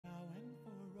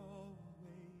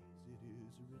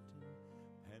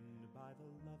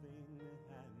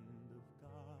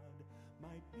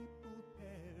people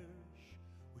perish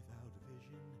without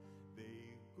vision,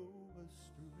 they go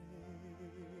astray.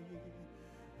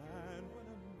 And when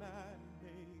a man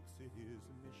makes it his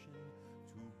mission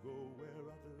to go where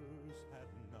others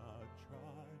had not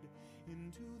trod,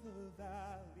 into the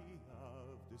valley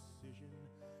of decision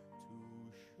to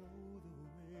show the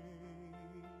way,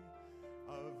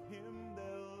 of him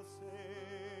they'll say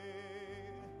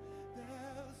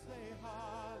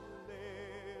hallelujah.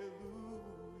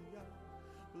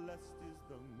 Blessed is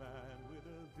the man with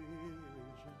a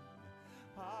vision.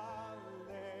 Hallelujah.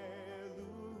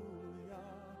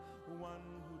 One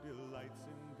who delights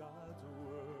in God's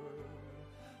word.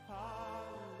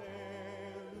 Hallelujah.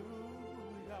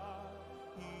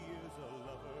 He is a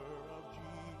lover of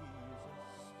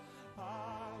Jesus.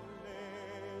 Hallelujah.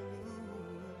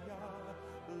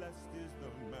 Blessed is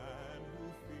the man who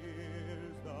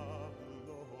fears the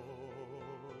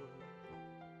Lord.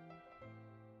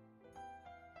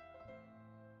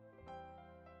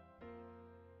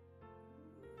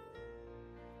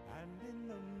 And in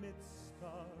the midst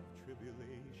of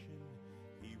tribulation,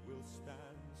 he will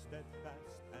stand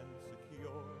steadfast and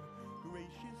secure.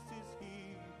 Gracious is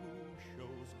he who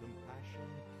shows compassion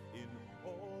in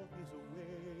all his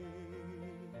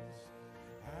ways.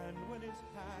 And when his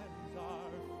hands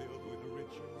are filled with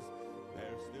riches,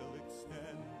 they're still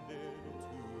extended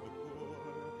to the poor.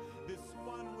 This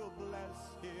one will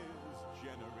bless his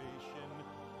generation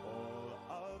all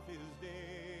of his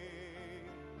days.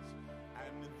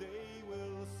 And they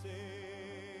will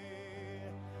say,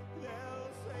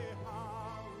 they'll say,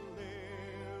 hallelujah.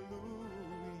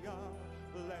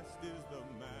 Blessed is the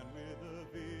man with a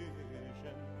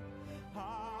vision.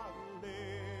 Hallelujah.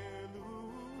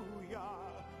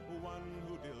 One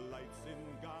who delights in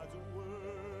God's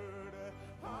word.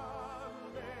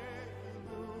 Hallelujah.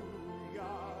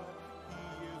 He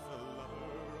is a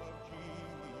lover of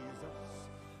Jesus.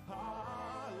 Hallelujah.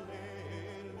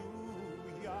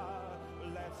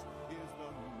 Blessed is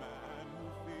the man who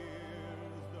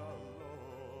fears the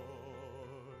Lord.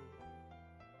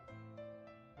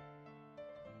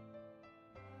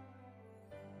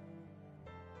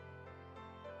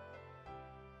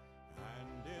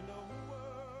 And in a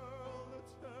world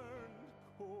turned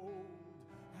cold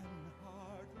and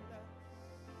heartless,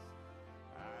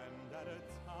 and at a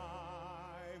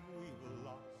time we've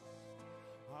lost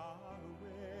our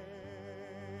way,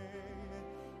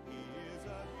 he is a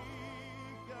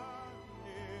beacon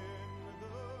in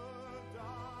the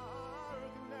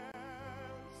darkness,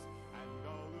 and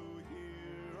all who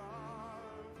hear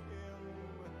of him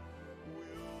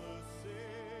will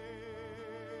say,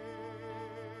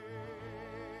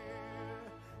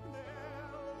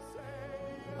 they'll say,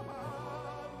 hallelujah.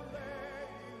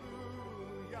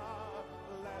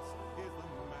 Blessed is the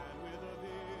man with a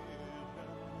vision.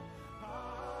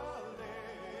 Hallelujah.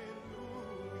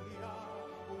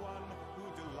 One who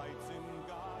delights in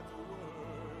God's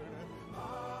word.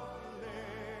 Hallelujah.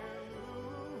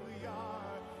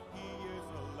 He is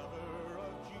a lover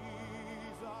of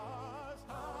Jesus.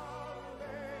 Hallelujah.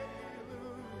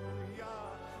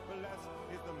 Blessed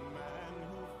is the man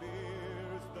who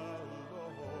fears the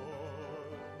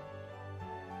Lord.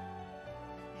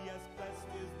 Yes,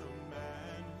 blessed is the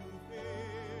man who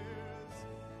fears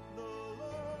the Lord.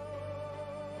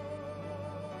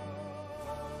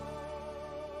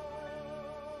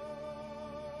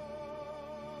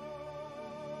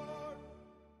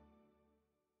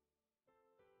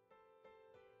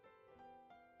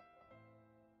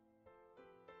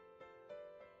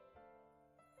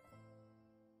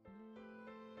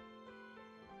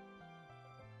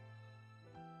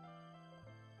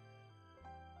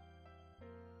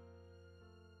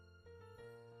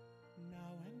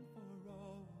 Now and for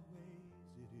always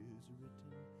it is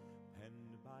written,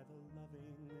 penned by the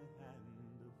loving hand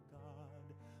of God.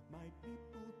 My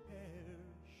people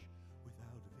perish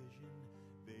without vision,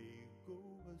 they go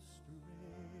astray.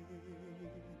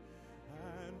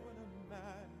 And when a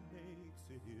man makes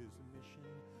it his mission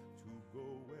to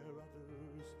go where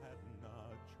others had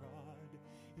not trod,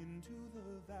 into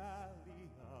the valley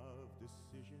of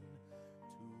decision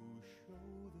to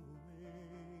show the way,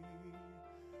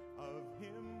 of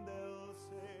him they'll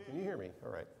say. Can you hear me?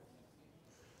 All right.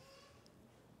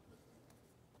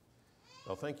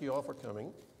 Well, thank you all for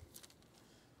coming.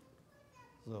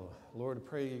 So, Lord, I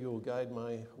pray you will guide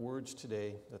my words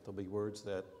today, that they'll be words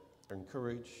that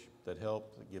encourage, that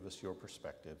help, that give us your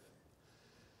perspective.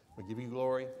 We give you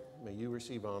glory. May you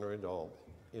receive honor in it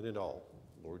all,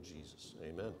 Lord Jesus.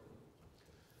 Amen.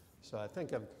 So I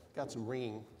think I've got some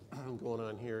ringing going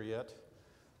on here yet.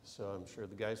 So I'm sure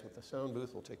the guys with the sound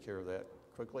booth will take care of that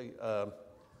quickly.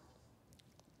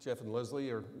 Jeff and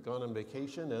Leslie are gone on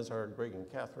vacation, as are Greg and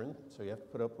Catherine, so you have to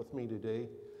put up with me today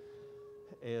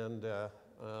and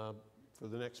for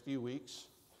the next few weeks.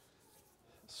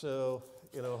 So,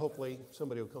 hopefully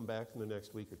somebody will come back in the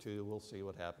next week or two. We'll see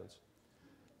what happens.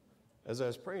 As I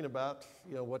was praying about,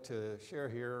 what to share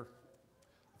here,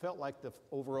 I felt like the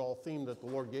overall theme that the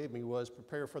Lord gave me was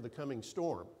prepare for the coming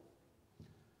storm.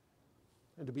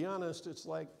 And to be honest, it's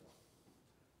like,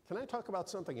 can I talk about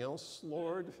something else,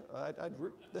 Lord?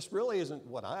 This really isn't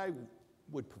what I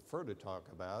would prefer to talk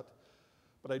about,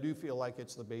 but I do feel like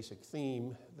it's the basic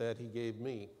theme that He gave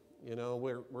me.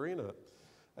 We're in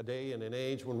a day and an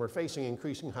age when we're facing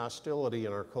increasing hostility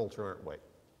in our culture, aren't we?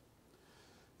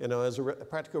 As a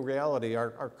practical reality,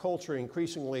 our culture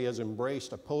increasingly has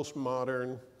embraced a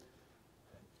postmodern,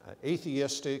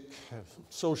 atheistic,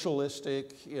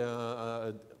 socialistic,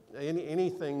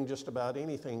 anything, just about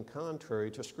anything contrary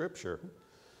to Scripture.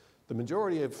 The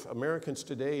majority of Americans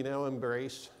today now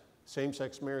embrace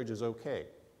same-sex marriage is okay.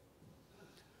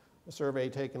 A survey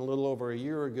taken a little over a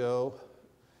year ago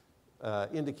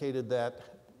indicated that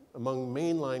among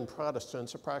mainline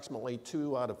Protestants, approximately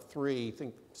 2 out of 3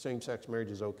 think same-sex marriage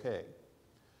is okay.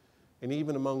 And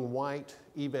even among white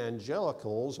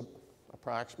evangelicals,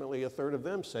 approximately 1/3 of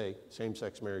them say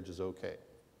same-sex marriage is okay.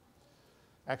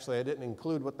 Actually, I didn't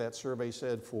include what that survey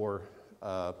said for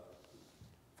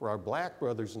our black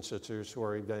brothers and sisters who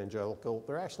are evangelical.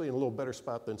 They're actually in a little better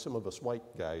spot than some of us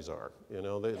white guys are.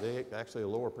 They actually, a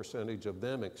lower percentage of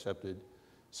them accepted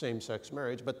same-sex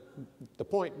marriage. But the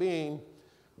point being,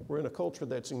 we're in a culture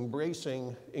that's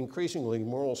embracing increasingly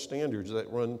moral standards that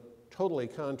run totally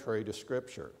contrary to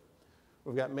Scripture.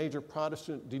 We've got major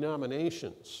Protestant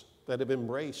denominations that have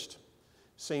embraced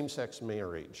same-sex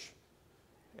marriage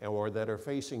or that are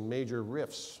facing major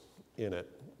rifts in it.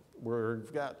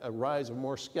 We've got a rise of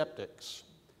more skeptics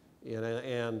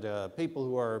and people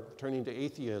who are turning to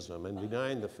atheism and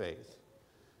denying the faith.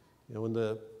 In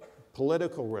the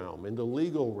political realm, in the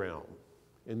legal realm,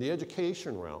 in the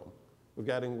education realm, we've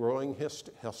got growing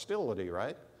hostility,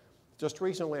 right? Just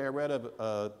recently I read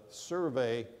a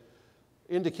survey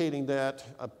indicating that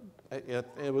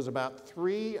it was about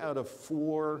 3 out of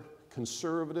 4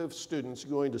 conservative students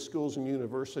going to schools and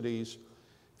universities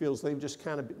feels they've just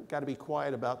kind of got to be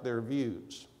quiet about their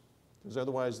views, because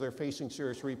otherwise they're facing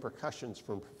serious repercussions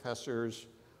from professors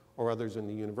or others in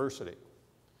the university.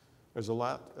 There's a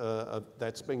lot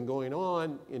that's been going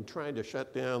on in trying to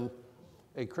shut down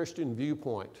a Christian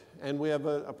viewpoint. And we have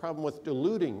a problem with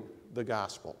diluting the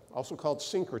gospel, also called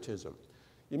syncretism.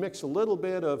 You mix a little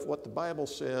bit of what the Bible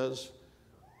says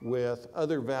with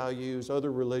other values,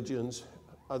 other religions,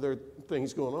 other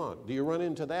things going on. Do you run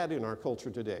into that in our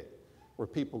culture today, where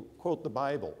people quote the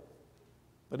Bible,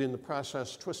 but in the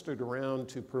process twist it around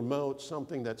to promote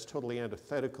something that's totally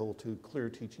antithetical to clear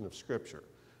teaching of Scripture,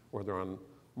 whether on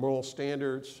moral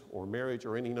standards or marriage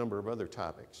or any number of other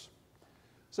topics?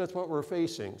 So that's what we're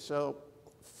facing. So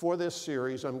for this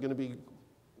series, I'm going to be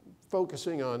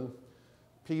focusing on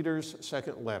Peter's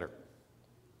second letter.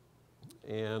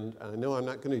 And I know I'm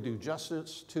not going to do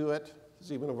justice to it,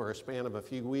 because even over a span of a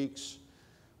few weeks,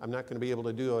 I'm not going to be able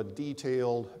to do a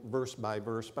detailed verse by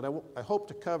verse, but I hope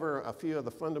to cover a few of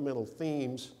the fundamental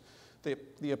themes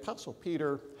that the Apostle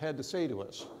Peter had to say to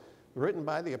us. Written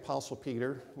by the Apostle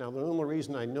Peter. Now, the only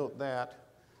reason I note that,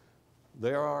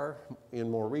 there are,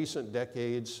 in more recent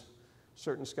decades,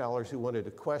 certain scholars who wanted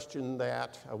to question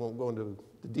that. I won't go into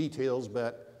the details,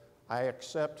 but I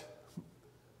accept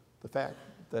the fact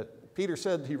that Peter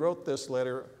said he wrote this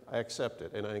letter. I accept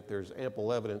it, and I think there's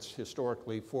ample evidence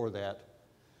historically for that.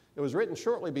 It was written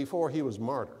shortly before he was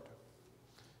martyred.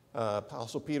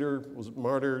 Apostle Peter was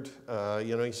martyred.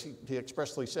 He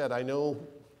expressly said, I know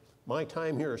my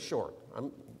time here is short.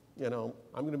 I'm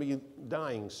going to be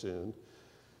dying soon.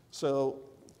 So,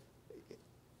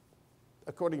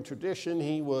 according to tradition,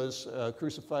 he was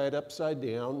crucified upside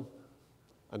down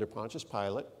under Pontius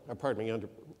Pilate, under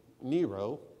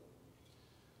Nero.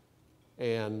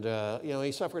 And,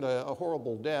 he suffered a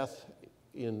horrible death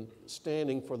in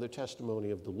standing for the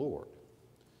testimony of the Lord.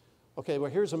 Okay,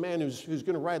 well, here's a man who's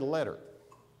going to write a letter.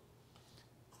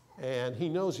 And he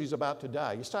knows he's about to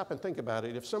die. You stop and think about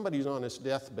it. If somebody's on his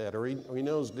deathbed or he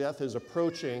knows death is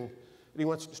approaching, and he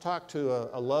wants to talk to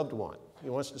a loved one, he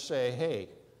wants to say, hey,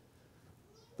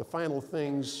 the final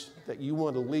things that you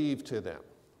want to leave to them.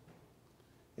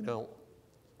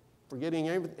 Forgetting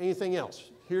anything else,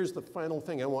 here's the final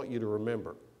thing I want you to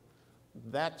remember.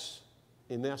 That's,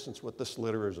 in essence, what this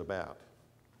letter is about.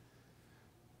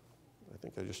 I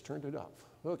think I just turned it off.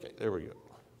 Okay, there we go.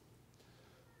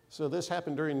 So this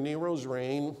happened during Nero's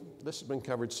reign. This has been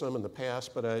covered some in the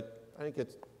past, but I think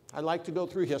it's I like to go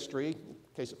through history. In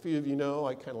case a few of you know,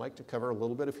 I kind of like to cover a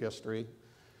little bit of history.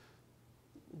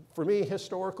 For me,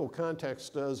 historical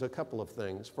context does a couple of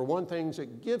things. For one thing,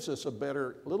 it gives us a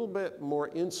little bit more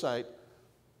insight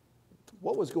to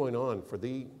what was going on for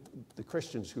the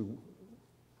Christians who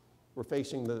were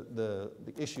facing the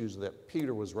issues that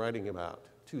Peter was writing about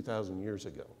 2,000 years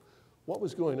ago. What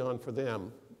was going on for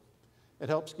them? It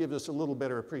helps give us a little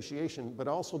better appreciation, but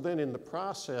also then in the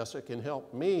process, it can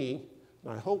help me,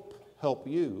 and I hope help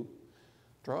you,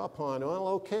 draw upon, well,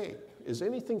 okay, is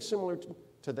anything similar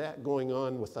to that going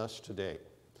on with us today?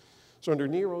 So under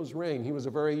Nero's reign, he was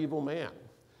a very evil man.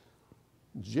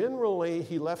 Generally,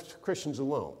 he left Christians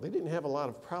alone. They didn't have a lot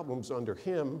of problems under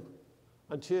him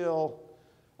until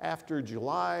after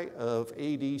July of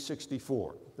AD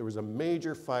 64. There was a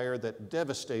major fire that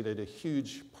devastated a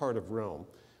huge part of Rome.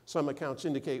 Some accounts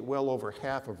indicate well over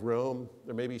half of Rome.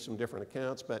 There may be some different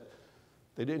accounts, but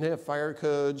they didn't have fire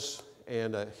codes,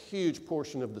 and a huge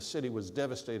portion of the city was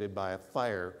devastated by a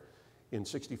fire in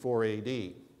 64 AD.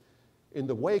 In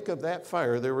the wake of that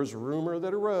fire, there was a rumor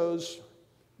that arose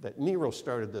that Nero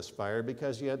started this fire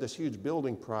because he had this huge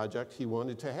building project he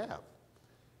wanted to have.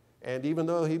 And even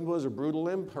though he was a brutal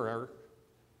emperor,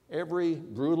 every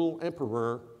brutal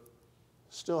emperor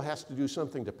still has to do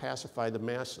something to pacify the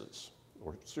masses,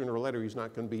 or sooner or later he's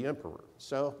not going to be emperor.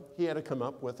 So he had to come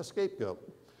up with a scapegoat.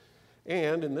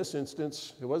 And in this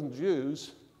instance, it wasn't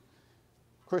Jews,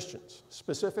 Christians.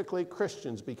 Specifically,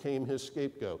 Christians became his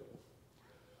scapegoat.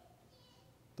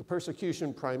 The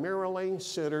persecution primarily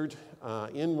centered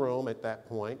in Rome at that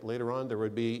point. Later on, there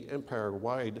would be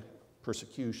empire-wide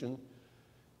persecution.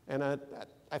 And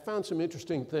I found some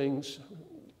interesting things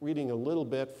reading a little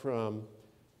bit from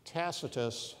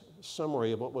Tacitus'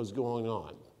 summary of what was going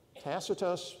on.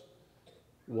 Tacitus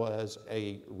was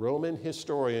a Roman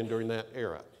historian during that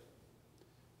era.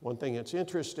 One thing that's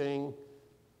interesting,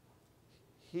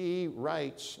 he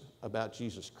writes about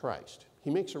Jesus Christ. He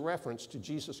makes a reference to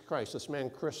Jesus Christ, this man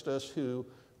Christus who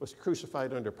was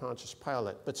crucified under Pontius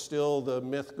Pilate, but still the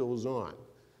myth goes on.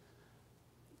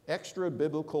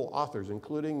 Extra-biblical authors,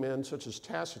 including men such as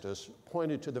Tacitus,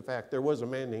 pointed to the fact there was a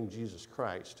man named Jesus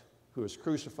Christ who was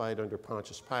crucified under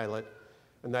Pontius Pilate,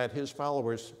 and that his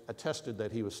followers attested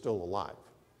that he was still alive.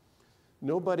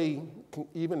 Nobody,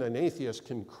 even an atheist,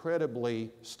 can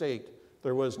credibly state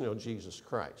there was no Jesus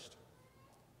Christ,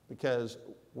 because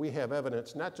we have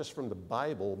evidence not just from the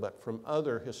Bible, but from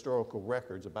other historical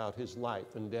records about his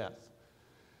life and death.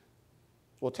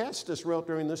 Well, Tacitus wrote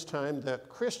during this time that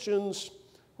Christians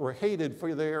were hated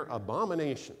for their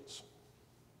abominations.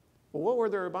 Well, what were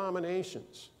their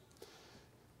abominations?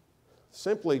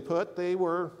 Simply put, they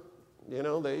were,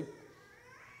 they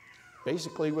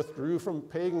basically withdrew from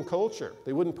pagan culture.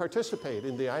 They wouldn't participate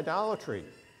in the idolatry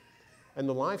and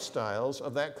the lifestyles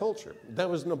of that culture. That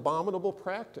was an abominable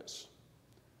practice.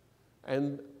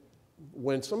 And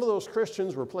when some of those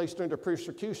Christians were placed under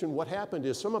persecution, what happened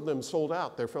is some of them sold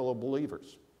out their fellow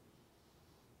believers.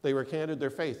 They recanted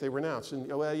their faith. They renounced. And,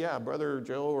 well, yeah, Brother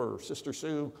Joe or Sister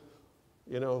Sue,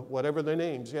 whatever their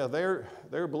names, yeah,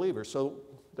 they're believers. So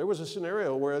there was a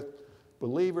scenario where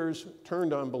believers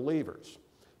turned on believers.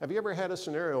 Have you ever had a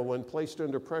scenario when placed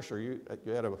under pressure, you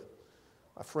had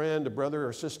a friend, a brother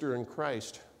or sister in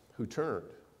Christ who turned,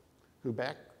 who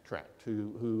backtracked,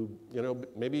 who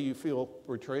maybe you feel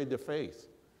betrayed the faith?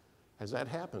 Has that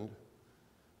happened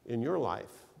in your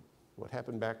life? What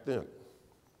happened back then?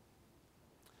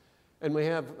 And we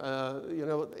have,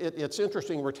 it's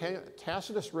interesting where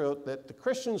Tacitus wrote that the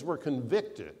Christians were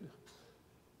convicted,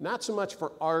 not so much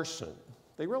for arson.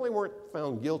 They really weren't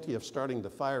found guilty of starting the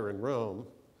fire in Rome.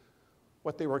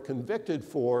 What they were convicted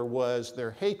for was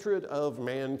their hatred of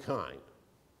mankind.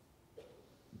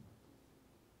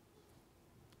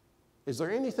 Is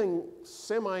there anything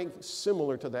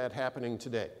semi-similar to that happening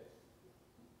today?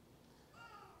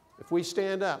 If we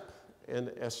stand up and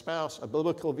espouse a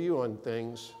biblical view on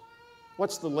things,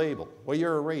 what's the label? Well,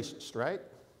 you're a racist, right?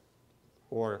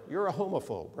 Or you're a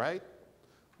homophobe, right?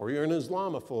 Or you're an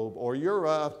Islamophobe, or you're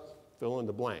a fill in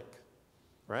the blank,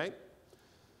 right?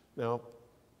 Now,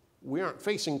 we aren't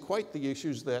facing quite the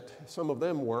issues that some of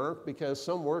them were, because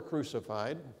some were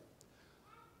crucified.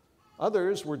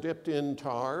 Others were dipped in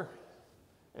tar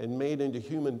and made into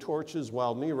human torches,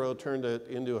 while Nero turned it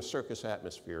into a circus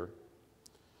atmosphere.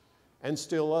 And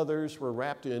still others were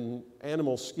wrapped in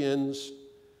animal skins,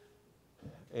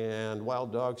 and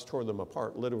wild dogs tore them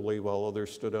apart, literally, while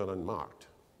others stood on unmocked.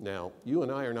 Now, you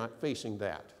and I are not facing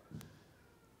that.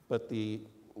 But the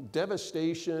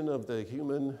devastation of the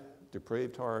human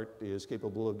depraved heart is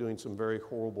capable of doing some very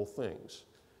horrible things.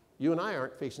 You and I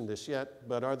aren't facing this yet,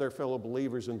 but are there fellow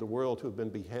believers in the world who have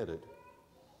been beheaded,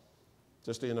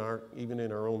 just even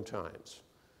in our own times,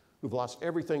 who've lost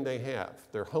everything they have,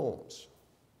 their homes,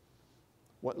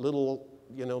 what little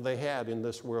they had in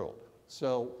this world?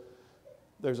 So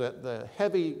there's the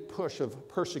heavy push of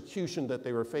persecution that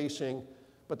they were facing,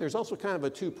 but there's also kind of a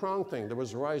two-pronged thing. There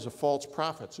was a rise of false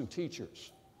prophets and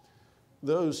teachers,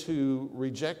 those who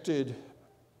rejected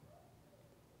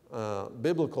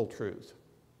biblical truth.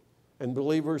 And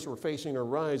believers were facing a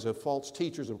rise of false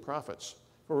teachers and prophets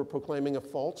who were proclaiming a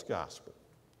false gospel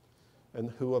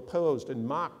and who opposed and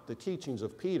mocked the teachings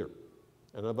of Peter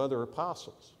and of other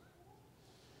apostles.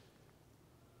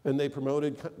 And they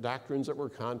promoted doctrines that were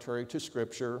contrary to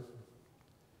Scripture,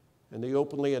 and they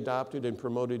openly adopted and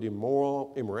promoted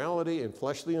immorality and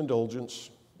fleshly indulgence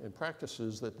and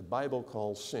practices that the Bible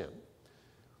calls sin.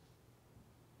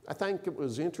 I think it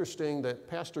was interesting that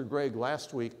Pastor Greg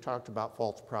last week talked about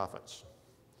false prophets.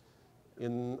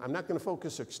 I'm not going to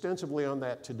focus extensively on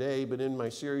that today, but in my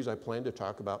series I plan to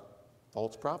talk about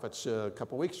false prophets a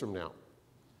couple weeks from now.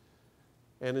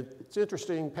 And it's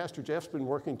interesting, Pastor Jeff's been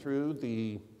working through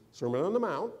the Sermon on the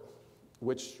Mount,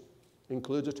 which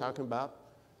includes a talking about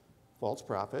false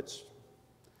prophets.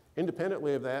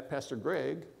 Independently of that, Pastor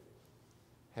Greg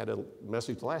had a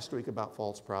message last week about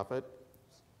false prophet,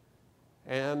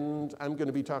 and I'm going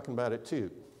to be talking about it too.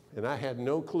 And I had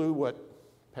no clue what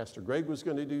Pastor Greg was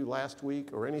going to do last week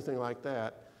or anything like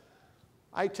that.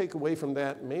 I take away from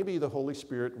that, maybe the Holy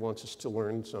Spirit wants us to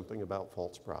learn something about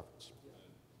false prophets.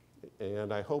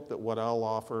 And I hope that what I'll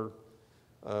offer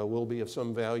will be of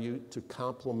some value to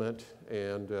complement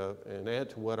and add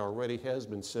to what already has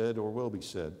been said or will be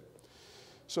said.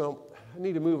 So I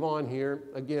need to move on here.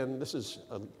 Again, this is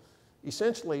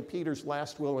essentially Peter's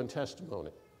last will and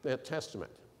testament.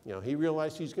 He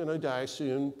realized he's going to die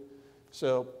soon.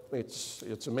 So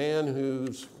it's a man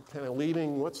who's kind of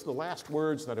leaving, what's the last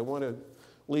words that I want to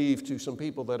leave to some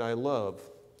people that I love?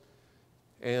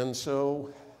 And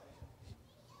so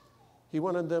he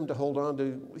wanted them to hold on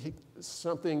to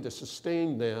something to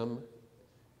sustain them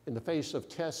in the face of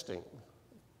testing.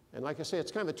 And like I say,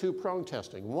 it's kind of a two-pronged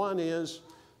testing. One is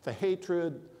the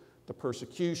hatred, the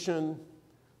persecution,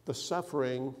 the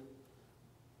suffering,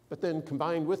 but then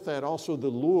combined with that also the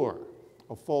lure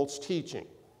of false teaching.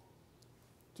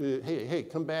 Hey,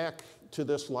 come back to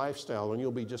this lifestyle and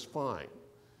you'll be just fine.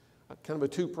 Kind of a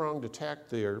two-pronged attack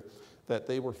there that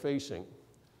they were facing.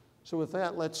 So with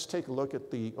that, let's take a look at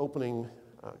the opening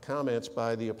comments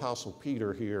by the Apostle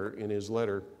Peter here in his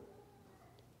letter.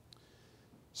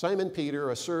 Simon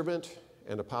Peter, a servant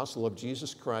and apostle of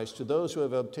Jesus Christ, to those who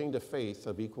have obtained a faith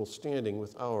of equal standing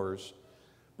with ours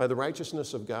by the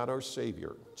righteousness of God our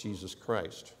Savior, Jesus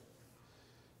Christ.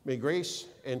 May grace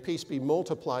and peace be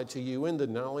multiplied to you in the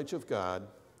knowledge of God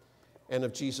and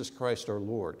of Jesus Christ our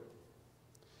Lord.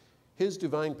 His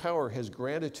divine power has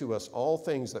granted to us all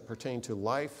things that pertain to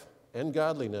life and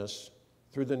godliness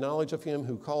through the knowledge of him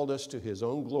who called us to his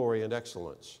own glory and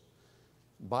excellence,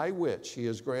 by which he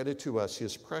has granted to us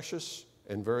his precious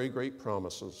and very great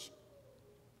promises,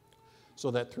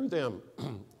 so that through them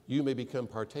you may become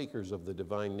partakers of the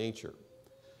divine nature,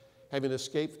 having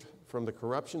escaped from the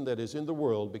corruption that is in the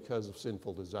world because of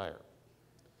sinful desire.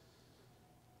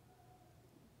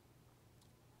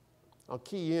 I'll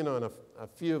key in on a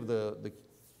few of the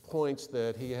points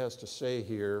that he has to say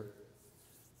here.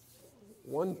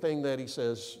 One thing that he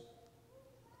says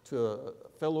to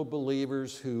fellow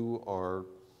believers who are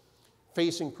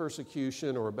facing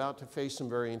persecution or about to face some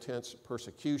very intense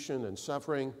persecution and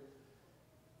suffering,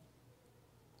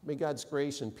 may God's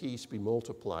grace and peace be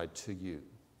multiplied to you.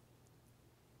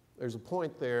 There's a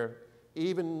point there,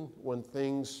 even when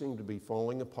things seem to be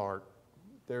falling apart,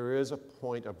 there is a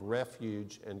point of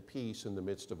refuge and peace in the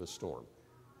midst of a storm,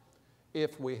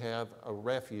 if we have a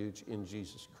refuge in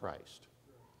Jesus Christ.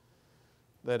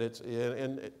 He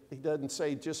doesn't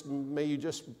say may you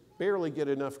just barely get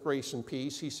enough grace and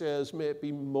peace. He says, may it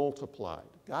be multiplied.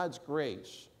 God's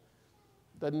grace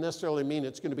doesn't necessarily mean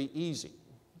it's going to be easy.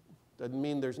 Doesn't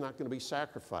mean there's not going to be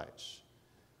sacrifice.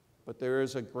 But there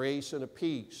is a grace and a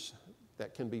peace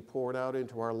that can be poured out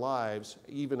into our lives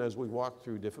even as we walk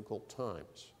through difficult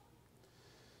times.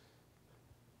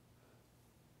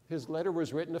 His letter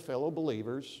was written to fellow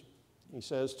believers. He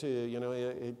says he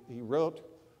wrote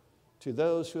to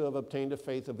those who have obtained a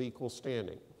faith of equal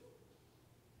standing.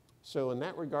 So in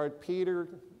that regard, Peter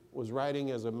was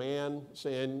writing as a man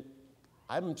saying,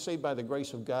 I'm saved by the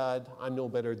grace of God. I'm no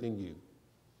better than you.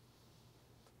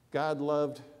 God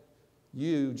loved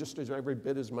you just as every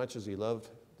bit as much as he loved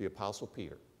the Apostle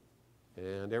Peter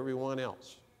and everyone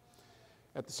else.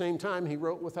 At the same time, he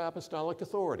wrote with apostolic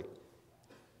authority.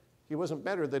 He wasn't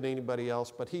better than anybody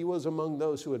else, but he was among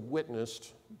those who had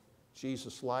witnessed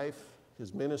Jesus' life,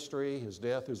 his ministry, his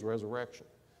death, his resurrection.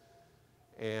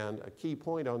 And a key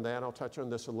point on that, I'll touch on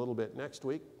this a little bit next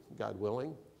week, God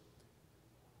willing.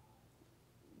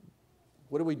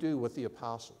 What do we do with the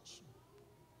apostles?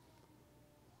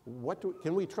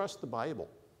 Can we trust the Bible?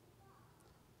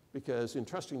 Because in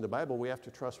trusting the Bible, we have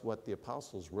to trust what the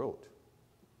apostles wrote.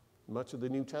 Much of the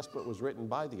New Testament was written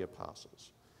by the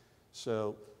apostles.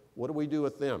 So what do we do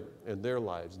with them and their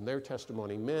lives and their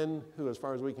testimony? Men who, as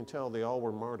far as we can tell, they all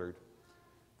were martyred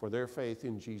for their faith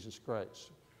in Jesus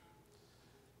Christ.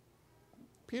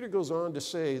 Peter goes on to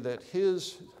say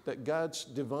that God's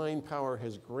divine power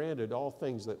has granted all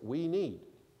things that we need.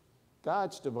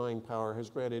 God's divine power has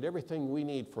granted everything we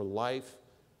need for life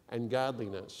and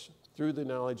godliness through the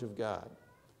knowledge of God.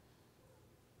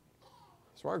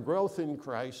 So our growth in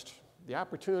Christ, the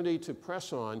opportunity to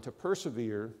press on, to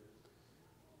persevere,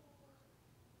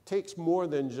 takes more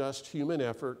than just human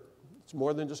effort. It's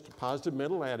more than just a positive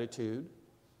mental attitude.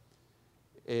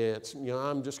 It's,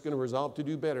 I'm just going to resolve to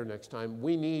do better next time.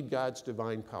 We need God's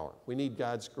divine power. We need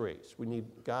God's grace. We need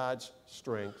God's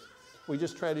strength. We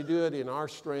just try to do it in our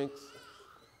strength,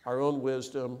 our own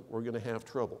wisdom, we're going to have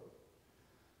trouble.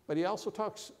 But he also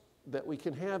talks that we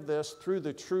can have this through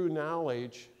the true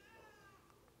knowledge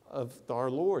of our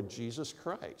Lord Jesus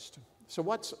Christ. So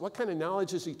what kind of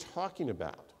knowledge is he talking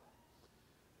about?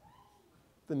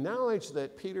 The knowledge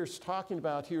that Peter's talking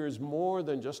about here is more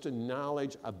than just a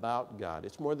knowledge about God.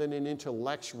 It's more than an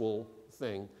intellectual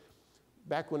thing.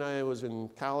 Back when I was in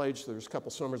college, there was a couple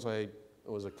summers I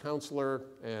was a counselor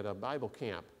at a Bible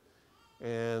camp.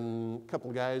 And a couple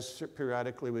of guys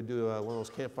periodically would do one of those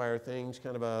campfire things,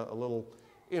 kind of a little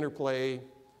interplay.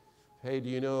 Hey, do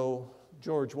you know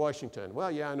George Washington?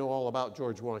 Well, yeah, I know all about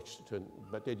George Washington,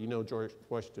 but did you know George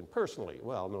Washington personally?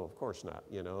 Well, no, of course not,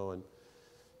 and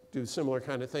do a similar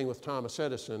kind of thing with Thomas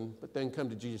Edison, but then come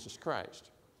to Jesus Christ.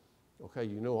 Okay,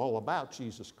 you know all about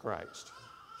Jesus Christ,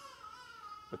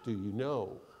 but do you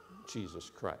know Jesus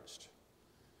Christ?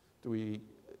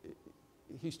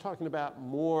 He's talking about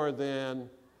more than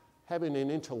having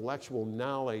an intellectual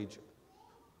knowledge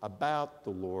about the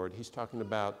Lord. He's talking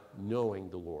about knowing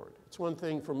the Lord. It's one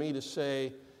thing for me to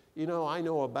say, I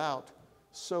know about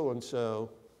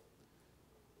so-and-so.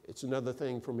 It's another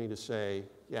thing for me to say,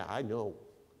 yeah, I know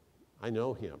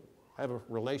him. I have a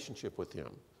relationship with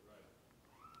him.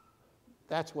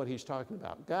 That's what he's talking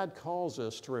about. God calls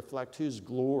us to reflect his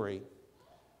glory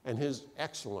and his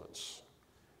excellence.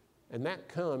 And that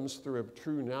comes through a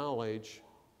true knowledge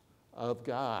of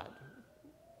God.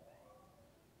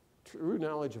 True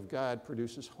knowledge of God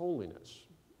produces holiness.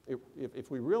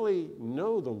 If we really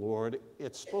know the Lord,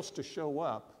 it's supposed to show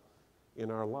up in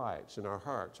our lives, in our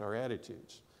hearts, our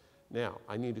attitudes. Now,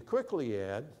 I need to quickly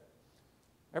add,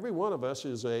 every one of us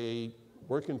is a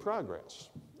work in progress.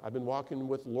 I've been walking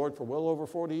with the Lord for well over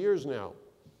 40 years now.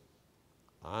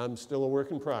 I'm still a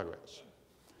work in progress.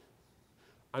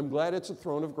 I'm glad it's a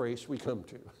throne of grace we come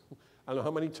to. I don't know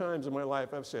how many times in my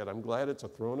life I've said, I'm glad it's a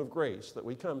throne of grace that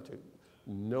we come to.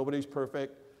 Nobody's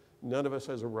perfect. None of us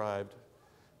has arrived.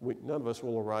 None of us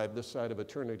will arrive this side of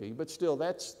eternity. But still,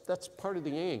 that's part of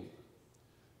the aim.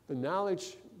 The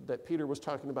knowledge that Peter was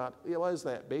talking about, it was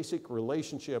that basic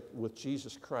relationship with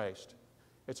Jesus Christ.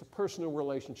 It's a personal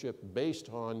relationship based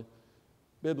on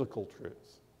biblical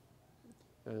truth.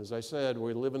 And as I said,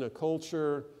 we live in a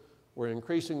culture where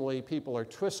increasingly people are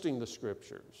twisting the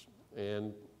scriptures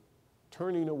and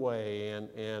turning away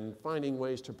and finding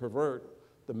ways to pervert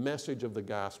the message of the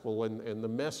gospel and the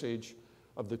message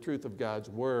of the truth of God's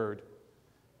word.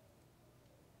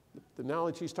 The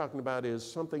knowledge he's talking about is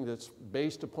something that's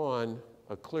based upon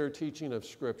a clear teaching of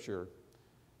Scripture.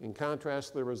 In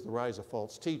contrast, there was the rise of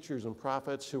false teachers and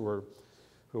prophets who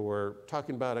were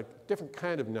talking about a different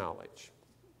kind of knowledge.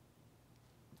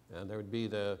 And there would be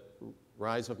the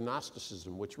rise of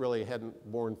Gnosticism, which really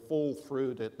hadn't borne full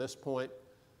fruit at this point,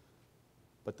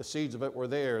 but the seeds of it were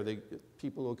there. The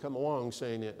people who come along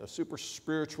saying a super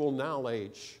spiritual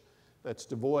knowledge that's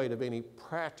devoid of any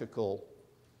practical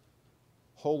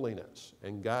holiness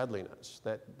and godliness,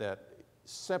 that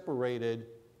separated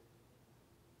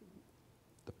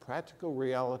the practical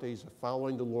realities of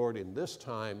following the Lord in this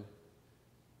time,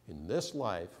 in this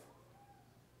life,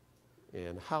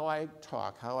 and how I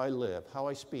talk, how I live, how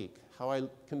I speak, how I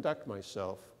conduct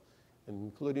myself,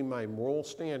 including my moral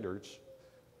standards,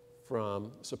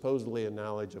 from supposedly a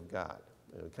knowledge of God.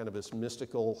 Kind of this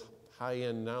mystical,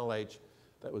 high-end knowledge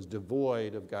that was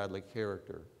devoid of godly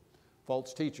character.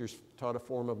 False teachers taught a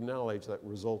form of knowledge that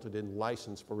resulted in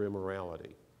license for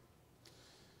immorality.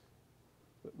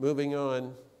 But moving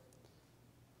on,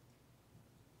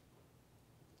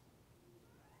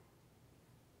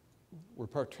 we're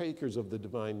partakers of the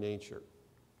divine nature.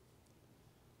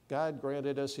 God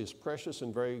granted us his precious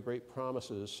and very great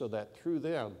promises so that through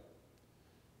them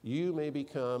you may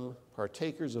become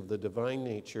partakers of the divine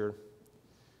nature,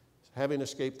 having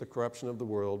escaped the corruption of the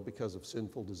world because of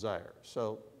sinful desire.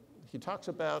 So he talks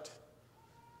about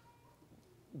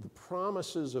the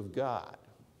promises of God.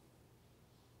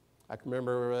 I can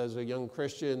remember as a young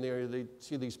Christian, they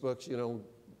see these books, the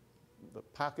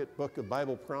pocket book of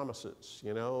Bible promises,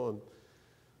 and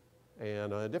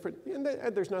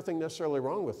there's nothing necessarily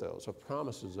wrong with those, of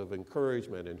promises of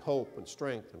encouragement and hope and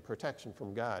strength and protection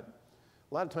from God.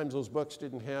 A lot of times those books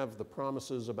didn't have the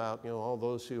promises about, all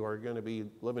those who are going to be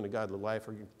living a godly life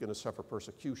are going to suffer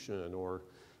persecution, or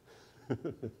I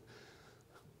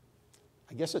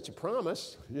guess it's a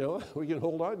promise, we can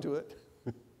hold on to it.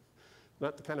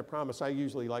 Not the kind of promise I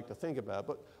usually like to think about,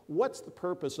 but what's the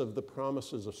purpose of the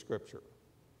promises of Scripture?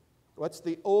 What's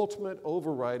the ultimate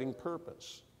overriding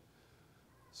purpose?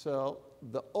 So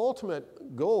the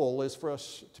ultimate goal is for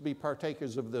us to be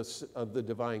partakers of the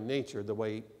divine nature, the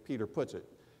way Peter puts it.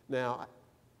 Now,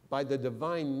 by the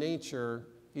divine nature,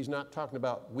 he's not talking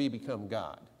about we become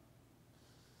God.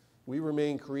 We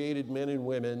remain created men and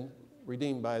women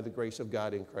redeemed by the grace of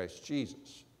God in Christ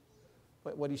Jesus.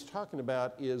 But what he's talking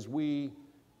about is we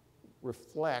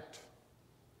reflect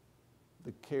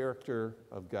the character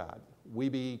of God. We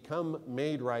become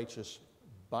made righteous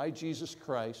by Jesus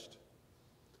Christ,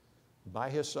 by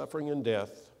his suffering and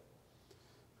death.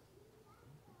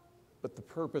 But the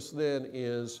purpose then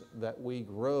is that we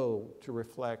grow to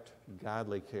reflect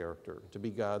godly character, to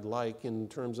be God-like in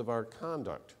terms of our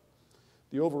conduct.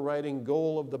 The overriding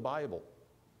goal of the Bible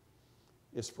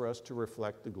is for us to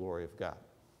reflect the glory of God,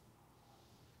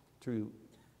 to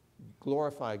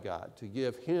glorify God, to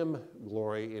give him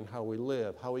glory in how we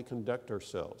live, how we conduct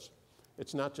ourselves.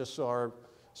 It's not just so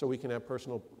we can have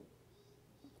personal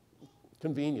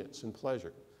convenience and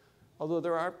pleasure. Although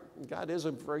God is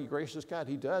a very gracious God.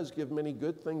 He does give many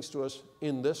good things to us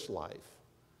in this life.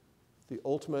 The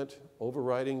ultimate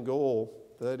overriding goal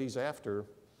that he's after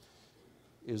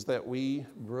is that we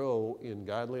grow in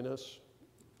godliness,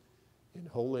 in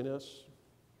holiness,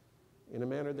 in a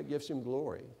manner that gives him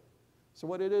glory. So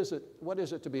what is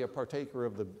it to be a partaker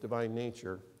of the divine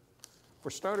nature? For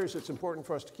starters, it's important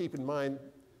for us to keep in mind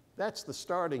that's the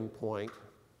starting point,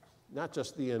 not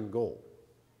just the end goal.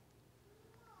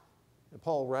 And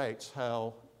Paul writes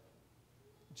how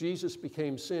Jesus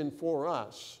became sin for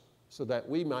us so that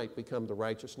we might become the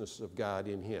righteousness of God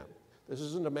in him. This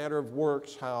isn't a matter of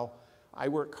works, how I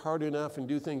work hard enough and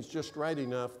do things just right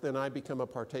enough, then I become a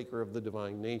partaker of the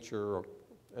divine nature, or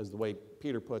as the way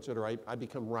Peter puts it, or I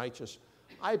become righteous.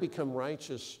 I become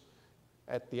righteous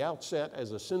at the outset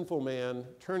as a sinful man,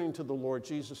 turning to the Lord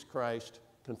Jesus Christ,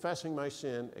 confessing my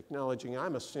sin, acknowledging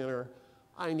I'm a sinner,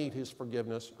 I need his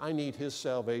forgiveness, I need his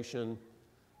salvation,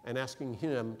 and asking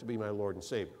him to be my Lord and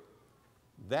Savior.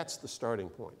 That's the starting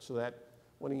point. So that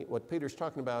what Peter's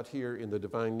talking about here in the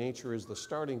divine nature is the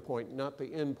starting point, not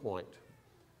the end point.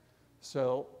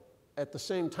 So at the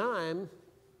same time,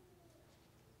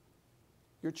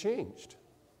 you're changed.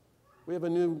 We have a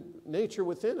new nature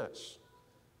within us.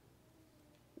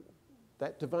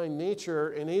 That divine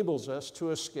nature enables us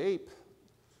to escape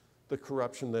the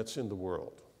corruption that's in the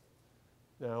world.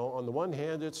 Now, on the one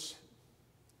hand, it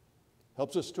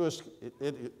helps us to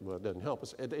well, it doesn't help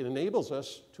us. It enables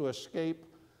us to escape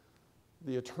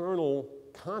the eternal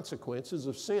consequences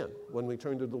of sin when we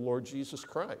turn to the Lord Jesus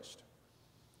Christ.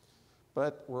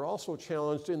 But we're also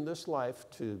challenged in this life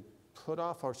to put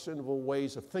off our sinful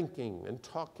ways of thinking and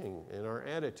talking and our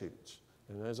attitudes.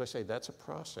 And as I say, that's a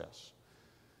process.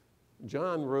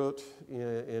 John wrote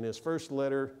in his first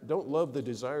letter, "Don't love the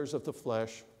desires of the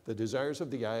flesh, the desires of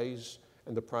the eyes,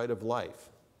 and the pride of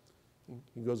life."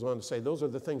 He goes on to say, those are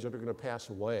the things that are going to pass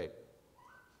away.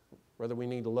 Rather, we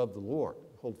need to love the Lord,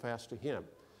 hold fast to him.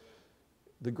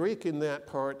 The Greek in that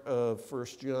part of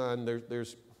 1 John,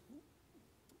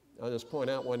 I'll just point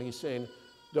out when he's saying,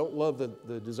 don't love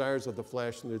the desires of the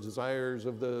flesh and the desires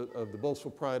of the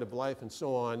boastful pride of life and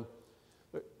so on.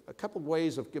 A couple of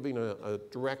ways of giving a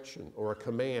direction or a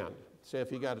command. Say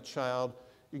if you got a child,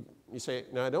 you say,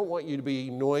 now I don't want you to be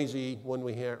noisy when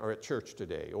we are at church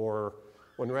today, or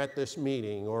when we're at this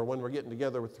meeting, or when we're getting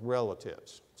together with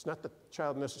relatives. It's not the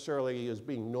child necessarily is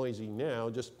being noisy now,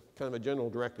 just kind of a general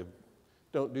directive.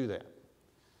 Don't do that.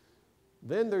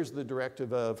 Then there's the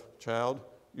directive of, child,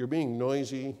 you're being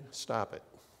noisy, stop it.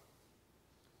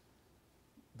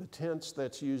 The tense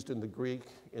that's used in the Greek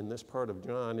in this part of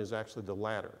John is actually the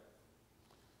latter.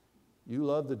 You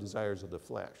love the desires of the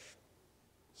flesh.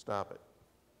 Stop it.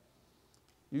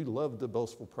 You love the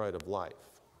boastful pride of life.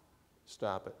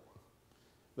 Stop it.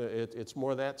 It's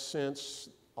more that sense,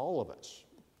 all of us.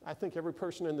 I think every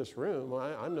person in this room,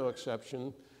 I'm no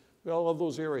exception, we all have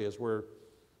those areas where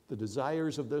the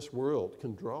desires of this world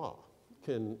can draw,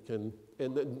 and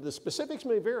the specifics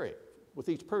may vary with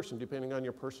each person depending on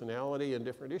your personality and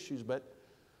different issues, but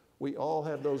we all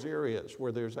have those areas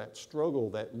where there's that struggle,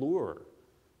 that lure,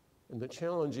 and the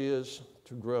challenge is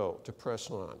to grow, to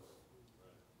press on.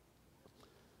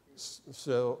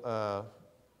 So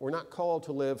we're not called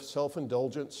to live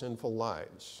self-indulgent, sinful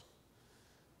lives.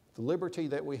 The liberty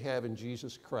that we have in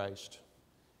Jesus Christ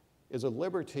is a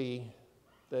liberty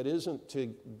that isn't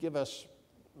to give us,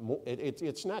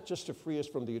 it's not just to free us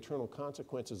from the eternal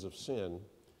consequences of sin,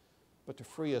 but to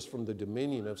free us from the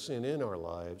dominion of sin in our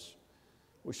lives.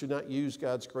 We should not use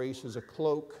God's grace as a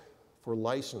cloak for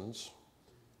license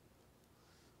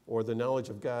or the knowledge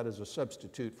of God as a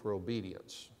substitute for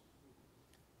obedience.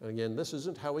 And again, this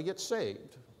isn't how we get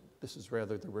saved. This is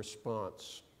rather the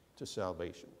response to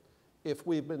salvation. If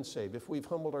we've been saved, if we've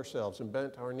humbled ourselves and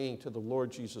bent our knee to the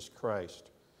Lord Jesus Christ.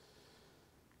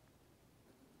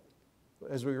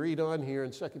 As we read on here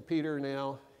in 2 Peter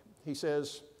now, he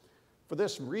says, "For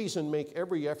this reason make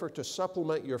every effort to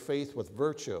supplement your faith with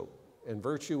virtue, and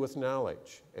virtue with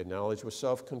knowledge, and knowledge with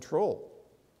self-control,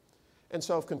 and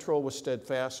self-control with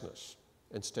steadfastness,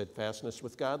 and steadfastness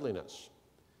with godliness,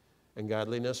 and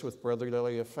godliness with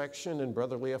brotherly affection, and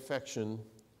brotherly affection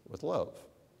with love."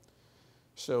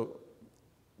 So,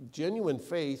 genuine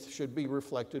faith should be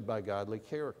reflected by godly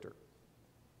character.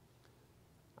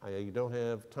 I don't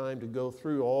have time to go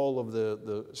through all of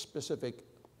the specific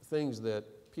things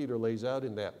that Peter lays out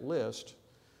in that list,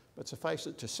 but suffice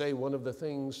it to say, one of the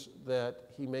things that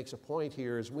he makes a point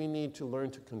here is we need to learn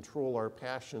to control our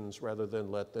passions rather than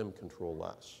let them control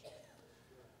us.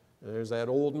 And there's that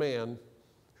old man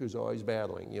who's always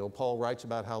battling. You know, Paul writes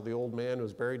about how the old man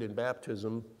was buried in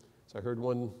baptism. So I heard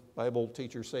one Bible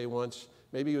teacher say once,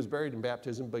 maybe he was buried in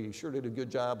baptism, but he sure did a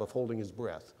good job of holding his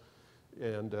breath.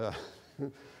 And,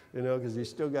 you know, because he's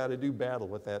still got to do battle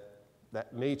with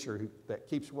that nature that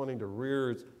keeps wanting to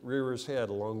rear his head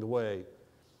along the way.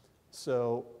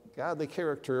 So godly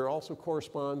character also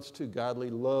corresponds to godly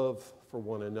love for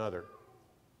one another.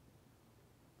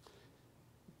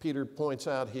 Peter points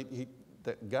out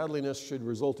that godliness should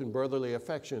result in brotherly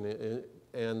affection,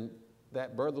 and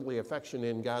that brotherly affection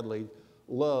in godly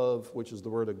love, which is the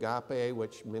word agape,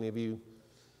 which many of you,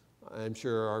 I'm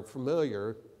sure, are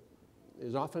familiar,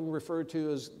 is often referred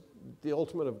to as the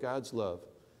ultimate of God's love.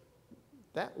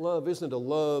 That love isn't a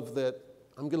love that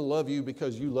I'm going to love you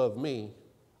because you love me.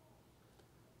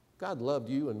 God loved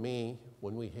you and me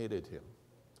when we hated him,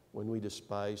 when we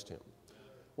despised him,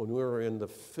 when we were in the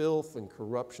filth and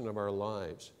corruption of our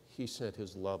lives. He sent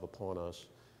his love upon us.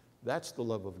 That's the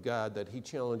love of God that he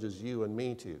challenges you and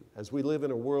me to, as we live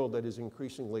in a world that is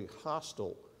increasingly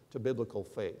hostile to biblical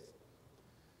faith.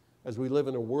 As we live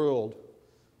in a world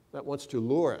that wants to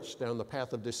lure us down the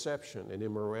path of deception and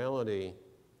immorality,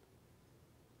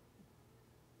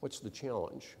 what's the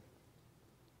challenge?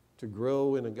 To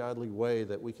grow in a godly way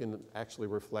that we can actually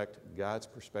reflect God's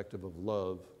perspective of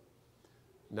love,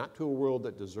 not to a world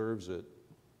that deserves it,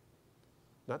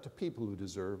 not to people who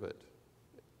deserve it,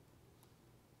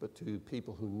 but to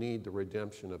people who need the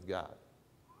redemption of God,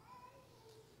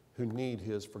 who need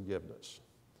his forgiveness.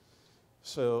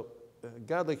 So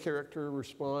godly character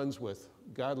responds with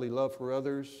godly love for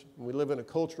others. We live in a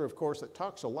culture, of course, that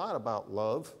talks a lot about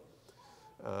love.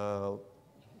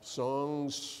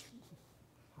 Songs,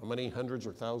 how many hundreds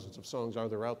or thousands of songs are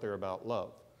there out there about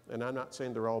love? And I'm not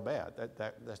saying they're all bad.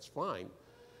 That's fine.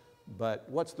 But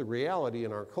what's the reality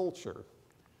in our culture?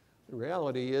 The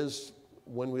reality is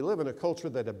when we live in a culture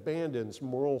that abandons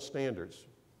moral standards,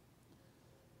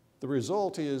 the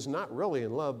result is not really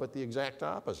in love, but the exact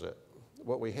opposite.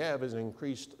 What we have is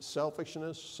increased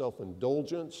selfishness,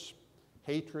 self-indulgence,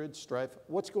 hatred, strife.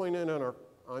 What's going on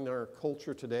our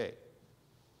culture today?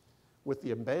 With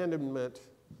the abandonment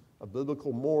of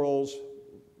biblical morals,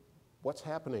 what's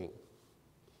happening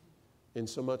in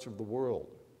so much of the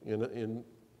world, in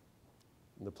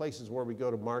the places where we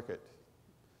go to market,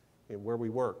 and where we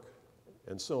work,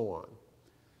 and so on?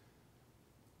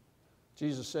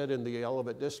 Jesus said in the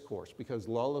Olivet Discourse, because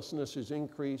lawlessness is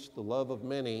increased, the love of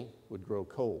many would grow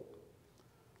cold.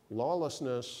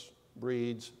 Lawlessness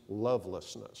breeds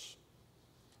lovelessness.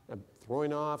 And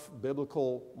throwing off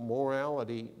biblical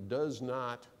morality does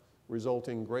not result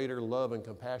in greater love and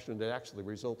compassion. It actually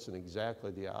results in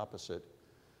exactly the opposite.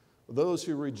 Those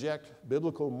who reject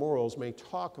biblical morals may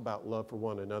talk about love for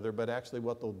one another, but actually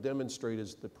what they'll demonstrate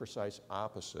is the precise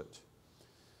opposite.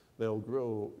 They'll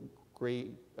grow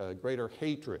greater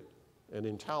hatred and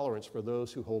intolerance for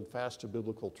those who hold fast to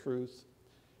biblical truth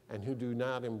and who do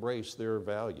not embrace their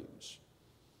values.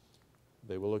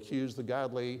 They will accuse the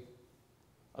godly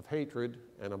of hatred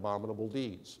and abominable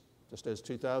deeds, just as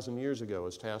 2,000 years ago,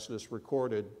 as Tacitus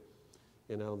recorded,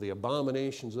 the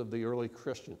abominations of the early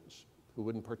Christians who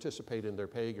wouldn't participate in their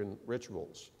pagan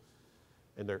rituals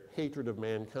and their hatred of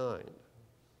mankind.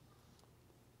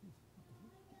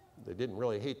 They didn't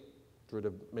really hate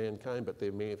of mankind, but they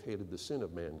may have hated the sin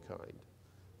of mankind.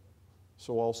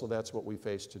 So also that's what we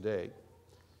face today.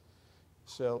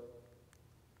 So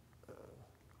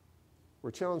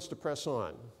we're challenged to press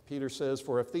on. Peter says,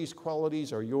 for if these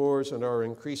qualities are yours and are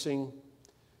increasing,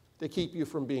 they keep you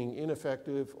from being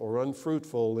ineffective or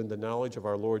unfruitful in the knowledge of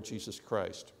our Lord Jesus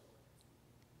Christ.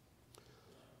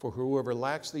 For whoever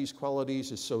lacks these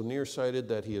qualities is so nearsighted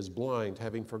that he is blind,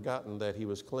 having forgotten that he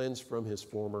was cleansed from his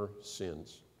former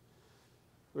sins.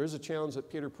 There's a challenge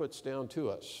that Peter puts down to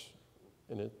us,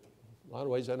 and in a lot of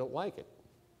ways I don't like it.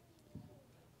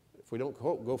 If we don't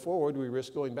go forward, we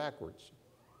risk going backwards.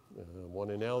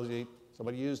 One analogy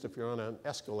somebody used, if you're on an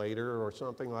escalator or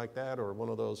something like that, or one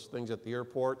of those things at the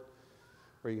airport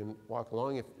where you can walk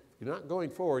along, if you're not going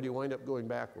forward, you wind up going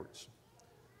backwards.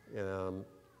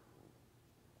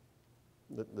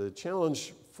 The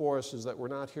challenge for us is that we're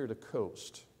not here to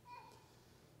coast.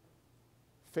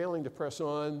 Failing to press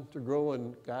on, to grow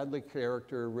in godly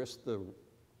character, risk the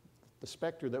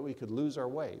specter that we could lose our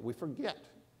way. We forget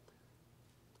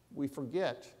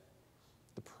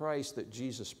the price that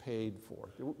Jesus paid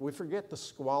for. We forget the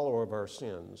squalor of our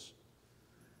sins.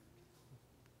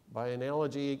 By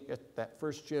analogy, at that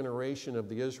first generation of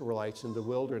the Israelites in the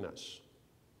wilderness.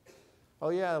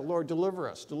 Oh yeah, Lord, deliver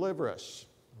us, deliver us.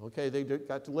 Okay, they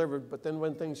got delivered, but then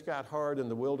when things got hard in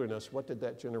the wilderness, what did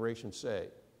that generation say?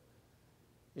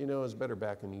 It's better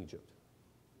back in Egypt.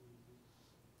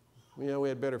 We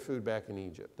had better food back in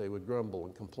Egypt. They would grumble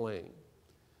and complain.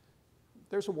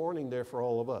 There's a warning there for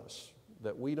all of us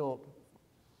that we don't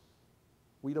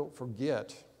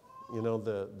forget,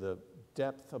 the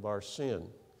depth of our sin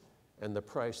and the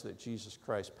price that Jesus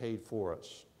Christ paid for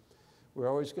us. We're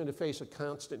always going to face a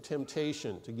constant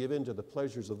temptation to give in to the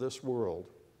pleasures of this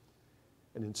world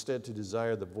and instead to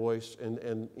desire the voice,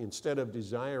 and instead of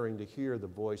desiring to hear the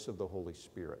voice of the Holy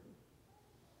Spirit.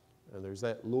 And there's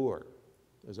that lure,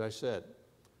 as I said,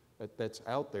 that's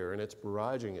out there, and it's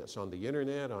barraging us on the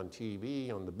internet, on TV,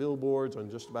 on the billboards, on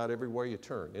just about everywhere you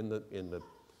turn.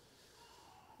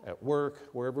 At work,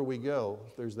 wherever we go,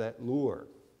 there's that lure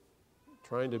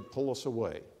trying to pull us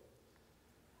away.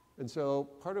 And so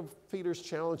part of Peter's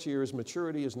challenge here is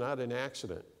maturity is not an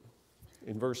accident.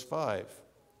 In verse 5,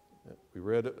 we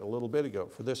read it a little bit ago.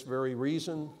 For this very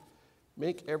reason,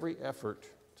 make every effort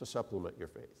to supplement your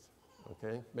faith.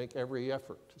 Okay? Make every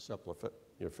effort to supplement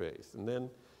your faith. And then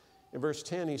in verse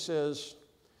 10 he says,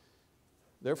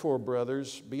 therefore,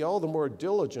 brothers, be all the more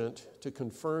diligent to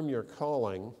confirm your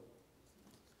calling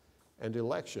and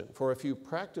election. For if you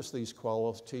practice these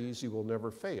qualities, you will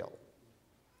never fail.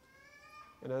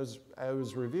 And as I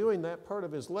was reviewing that part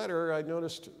of his letter, I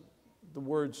noticed the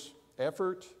words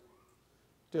effort,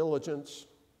 diligence,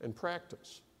 and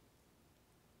practice.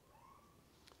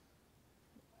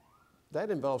 That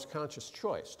involves conscious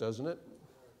choice, doesn't it?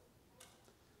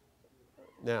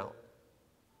 Now,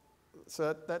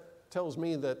 so that tells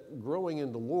me that growing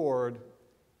in the Lord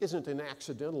isn't an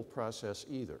accidental process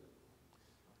either.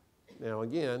 Now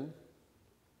again,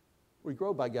 we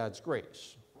grow by God's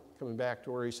grace. Coming back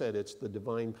to where he said it's the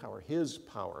divine power,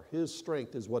 His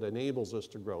strength is what enables us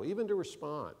to grow, even to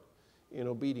respond in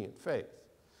obedient faith.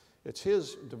 It's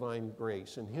His divine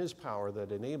grace and His power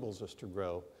that enables us to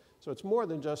grow. So it's more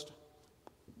than just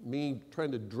me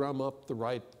trying to drum up the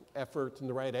right effort and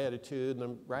the right attitude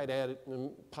and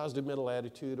the positive mental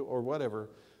attitude or whatever.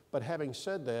 But having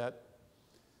said that,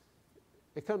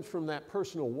 it comes from that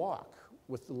personal walk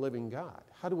with the living God.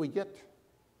 How do we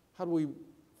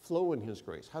flow in His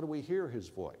grace? How do we hear His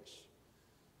voice?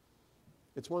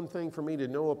 It's one thing for me to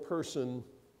know of a person.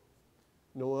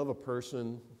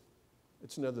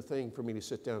 It's another thing for me to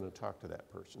sit down and talk to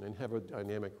that person and have a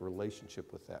dynamic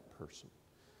relationship with that person.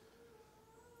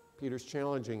 Peter's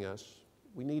challenging us.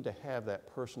 We need to have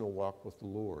that personal walk with the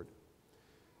Lord.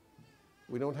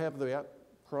 We don't have the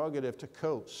prerogative to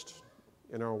coast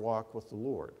in our walk with the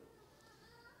Lord.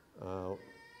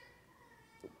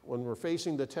 When we're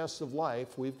facing the tests of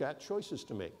life, we've got choices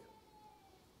to make.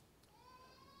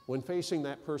 When facing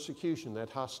that persecution, that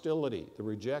hostility, the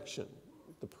rejection,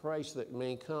 the price that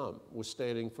may come with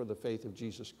standing for the faith of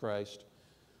Jesus Christ.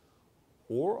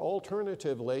 Or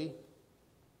alternatively,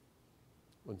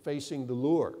 when facing the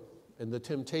lure and the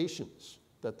temptations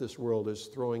that this world is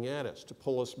throwing at us to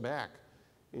pull us back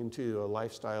into a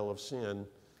lifestyle of sin,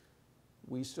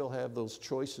 we still have those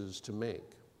choices to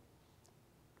make.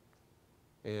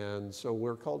 And so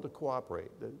we're called to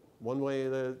cooperate. One way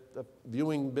of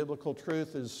viewing biblical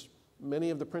truth is many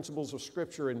of the principles of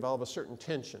Scripture involve a certain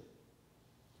tension.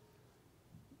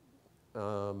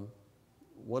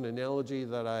 One analogy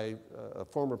that a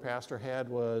former pastor had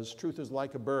was, truth is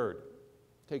like a bird.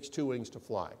 It takes two wings to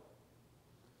fly.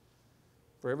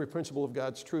 For every principle of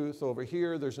God's truth over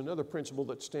here, there's another principle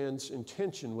that stands in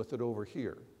tension with it over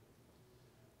here.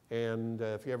 And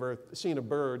if you ever seen a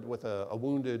bird with a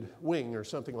wounded wing or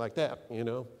something like that, you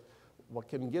know, what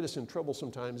can get us in trouble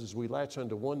sometimes is we latch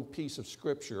onto one piece of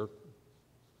Scripture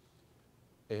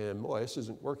and, boy, this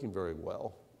isn't working very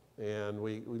well. And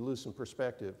we lose some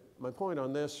perspective. My point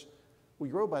on this, we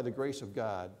grow by the grace of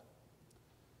God,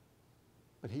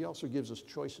 but He also gives us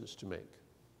choices to make.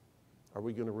 Are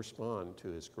we going to respond to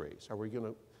His grace? Are we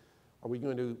going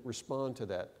to respond to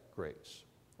that grace?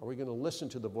 Are we going to listen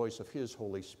to the voice of His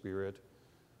Holy Spirit?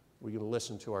 Are we going to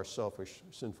listen to our selfish,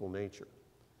 sinful nature?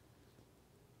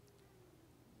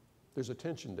 There's a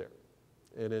tension there,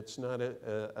 and it's not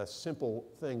a simple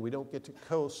thing. We don't get to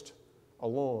coast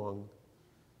along.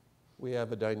 We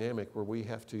have a dynamic where we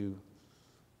have to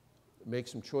make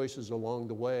some choices along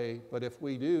the way, but if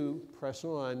we do press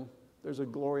on, there's a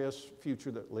glorious future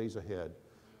that lays ahead.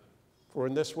 For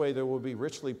in this way there will be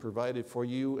richly provided for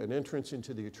you an entrance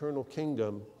into the eternal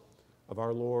kingdom of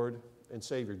our Lord and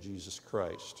Savior Jesus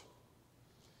Christ.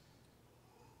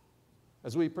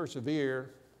 As we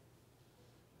persevere,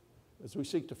 as we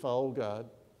seek to follow God,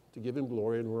 to give Him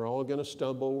glory, and we're all going to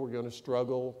stumble, we're going to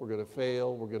struggle, we're going to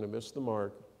fail, we're going to miss the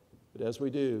mark, but as we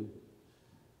do,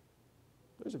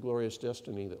 there's a glorious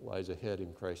destiny that lies ahead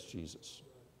in Christ Jesus.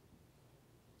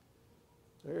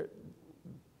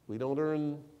 We don't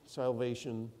earn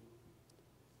salvation,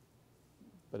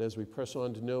 but as we press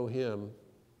on to know Him,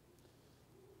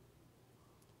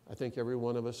 I think every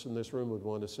one of us in this room would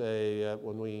want to say,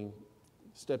 when we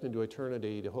step into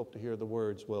eternity, to hope to hear the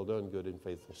words, "Well done, good and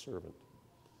faithful servant."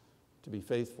 To be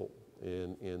faithful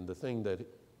in the thing that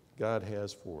God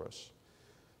has for us.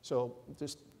 So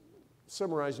just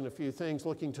summarizing a few things,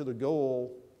 looking to the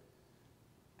goal.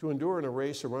 To endure in a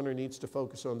race, a runner needs to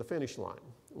focus on the finish line.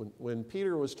 When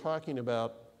Peter was talking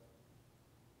about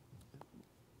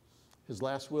his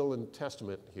last will and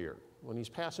testament here, when he's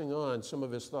passing on some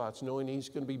of his thoughts, knowing he's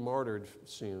going to be martyred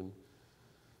soon,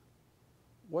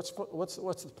 what's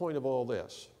the point of all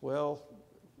this? Well,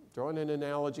 drawing an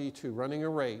analogy to running a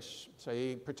race,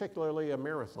 say particularly a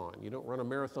marathon. You don't run a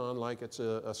marathon like it's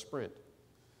a sprint.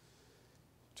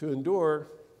 To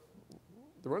endure,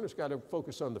 the runner's got to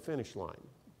focus on the finish line,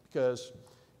 because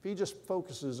if he just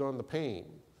focuses on the pain,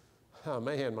 oh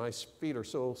man, my feet are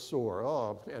so sore,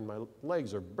 oh man, my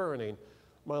legs are burning,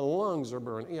 my lungs are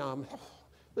burning,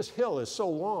 this hill is so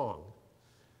long,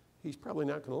 he's probably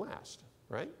not going to last,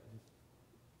 right?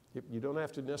 You don't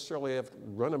have to necessarily have to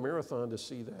run a marathon to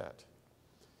see that.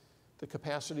 The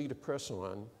capacity to press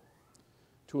on,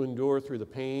 to endure through the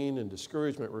pain and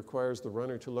discouragement, requires the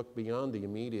runner to look beyond the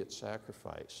immediate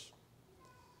sacrifice.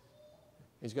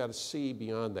 He's got to see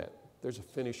beyond that. There's a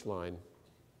finish line.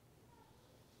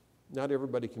 Not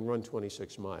everybody can run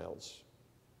 26 miles.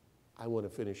 I want to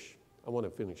finish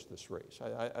this race.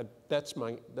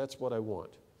 That's what I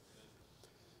want.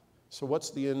 So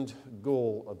what's the end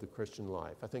goal of the Christian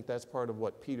life? I think that's part of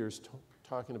what Peter's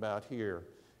talking about here.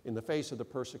 In the face of the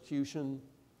persecution,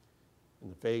 in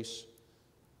the face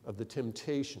of the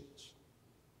temptations.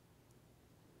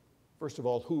 First of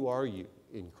all, who are you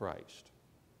in Christ?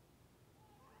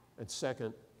 And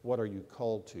second, what are you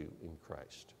called to in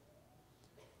Christ?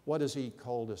 What has He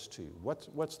called us to?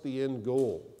 What's the end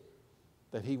goal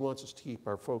that He wants us to keep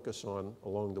our focus on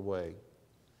along the way?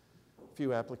 A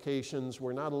few applications.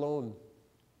 We're not alone.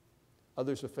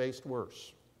 Others have faced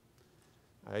worse.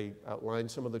 I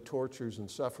outlined some of the tortures and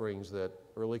sufferings that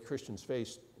early Christians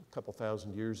faced a couple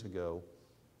thousand years ago.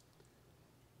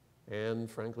 And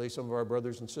frankly, some of our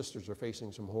brothers and sisters are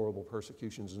facing some horrible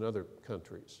persecutions in other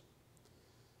countries.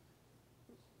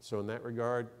 So in that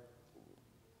regard,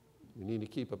 we need to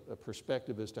keep a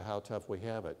perspective as to how tough we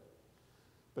have it.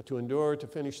 But to endure, to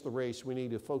finish the race, we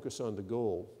need to focus on the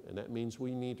goal. And that means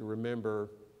we need to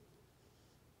remember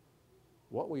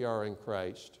what we are in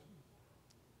Christ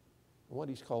and what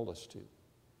He's called us to.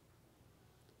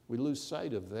 We lose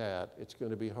sight of that, it's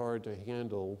going to be hard to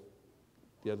handle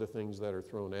the other things that are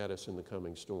thrown at us in the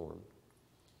coming storm.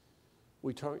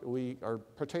 we are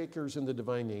partakers in the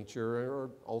divine nature,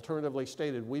 or alternatively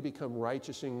stated, we become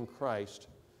righteous in Christ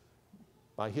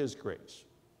by His grace.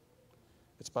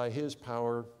 It's by His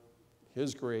power,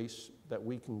 His grace, that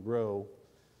we can grow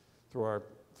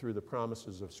through the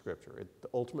promises of Scripture. The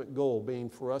ultimate goal being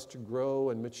for us to grow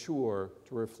and mature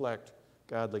to reflect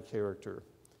godly character.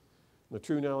 The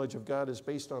true knowledge of God is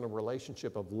based on a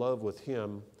relationship of love with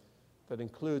Him that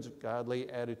includes godly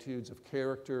attitudes of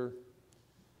character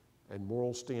and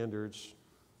moral standards.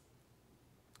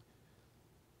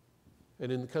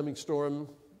 And in the coming storm,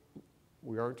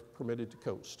 we aren't permitted to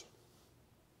coast.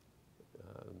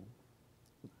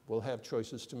 We'll have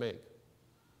choices to make.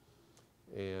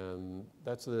 And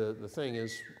that's the thing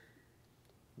is,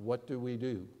 what do we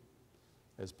do?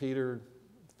 As Peter,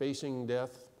 facing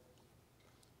death,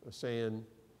 was saying,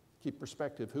 keep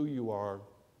perspective who you are,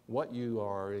 what you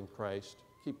are in Christ.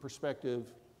 Keep perspective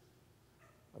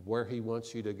of where He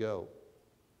wants you to go.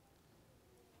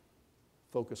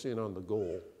 Focus in on the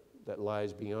goal that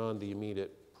lies beyond the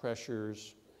immediate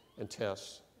pressures and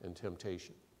tests and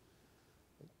temptation.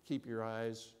 Keep your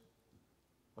eyes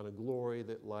on a glory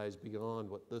that lies beyond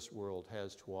what this world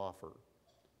has to offer.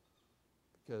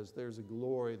 Because there's a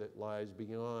glory that lies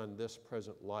beyond this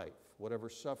present life. Whatever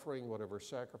suffering, whatever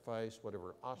sacrifice,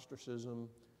 whatever ostracism,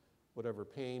 whatever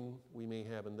pain we may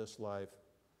have in this life,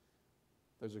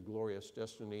 there's a glorious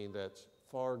destiny that's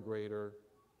far greater,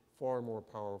 far more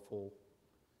powerful,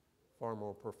 far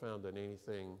more profound than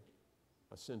anything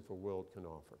a sinful world can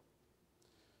offer.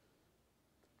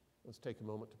 Let's take a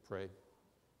moment to pray.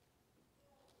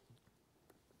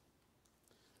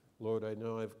 Lord, I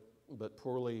know I've but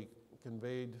poorly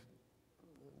conveyed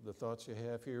the thoughts you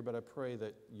have here, but I pray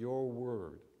that your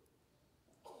word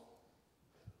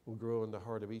will grow in the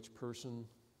heart of each person,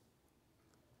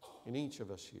 in each of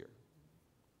us here,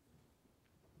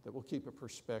 that we'll keep a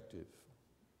perspective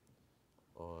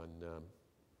on,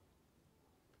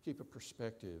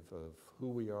 of who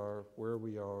we are, where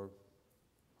we are,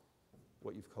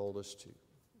 what you've called us to.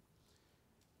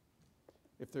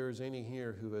 If there is any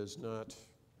here who has not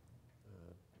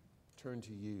turned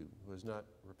to you, who has not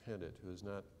repented, who has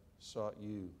not sought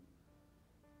you,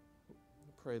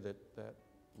 I pray that that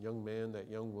young man, that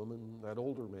young woman, that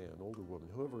older man, older woman,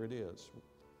 whoever it is,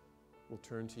 will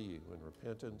turn to you in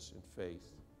repentance and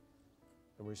faith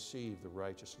and receive the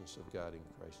righteousness of God in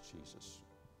Christ Jesus.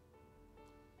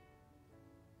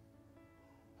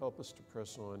 Help us to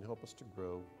press on, help us to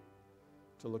grow,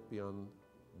 to look beyond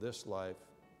this life,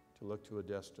 to look to a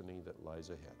destiny that lies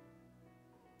ahead.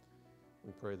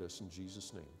 We pray this in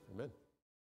Jesus' name. Amen.